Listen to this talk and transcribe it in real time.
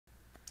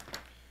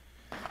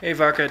Hey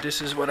Vaka,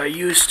 this is what I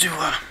use to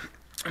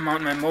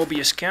mount my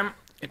mobius cam.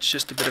 It's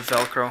just a bit of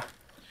Velcro.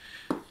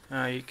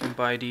 You can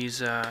buy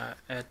these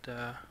at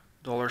the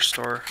dollar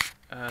store.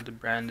 The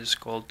brand is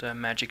called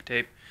Magic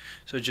Tape.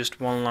 So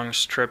just one long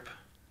strip,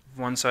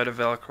 one side of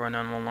Velcro, and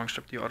then one long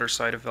strip the other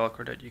side of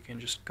Velcro that you can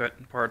just cut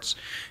in parts.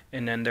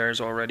 And then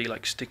there's already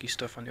like sticky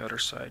stuff on the other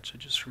side, so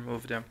just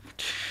remove them.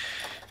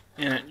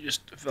 And it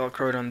just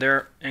Velcro it on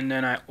there. And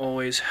then I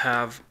always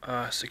have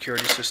a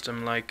security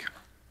system, like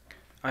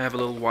I have a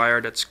little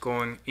wire that's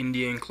going in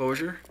the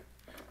enclosure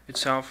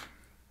itself,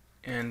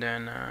 and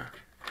then I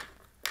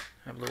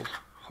have a little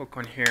hook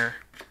on here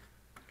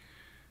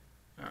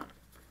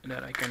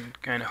that I can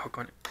kind of hook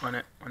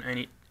on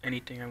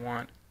anything I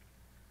want.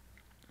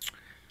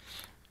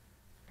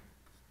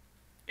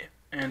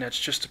 And that's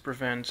just to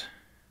prevent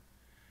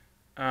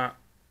the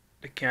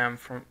cam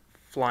from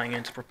flying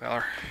into the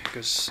propeller,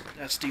 because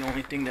that's the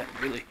only thing that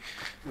really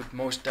would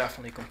most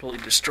definitely completely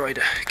destroy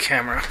the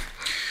camera.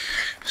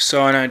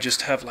 So, and I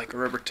just have like a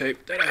rubber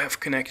tape that I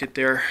have connected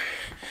there.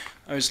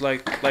 I always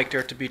like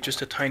there to be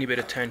just a tiny bit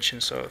of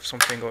tension, so if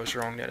something goes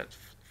wrong that it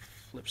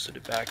flips to the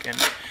back, and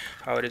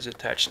how it is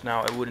attached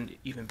now, I wouldn't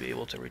even be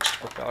able to reach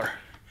the propeller.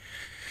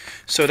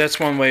 So that's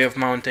one way of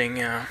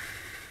mounting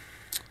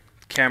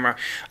camera.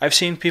 I've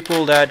seen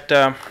people that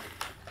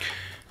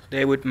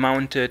they would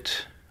mount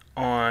it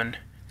on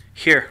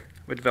here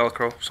with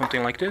Velcro,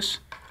 something like this.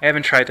 I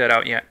haven't tried that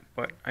out yet,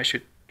 but I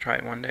should try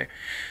it one day.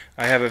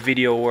 I have a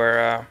video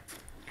where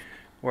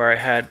I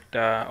had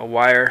a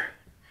wire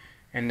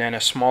and then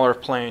a smaller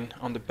plane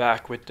on the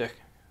back with the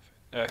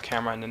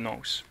camera and the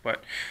nose,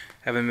 but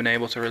haven't been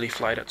able to really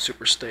fly that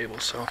super stable.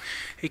 So,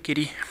 hey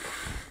kitty.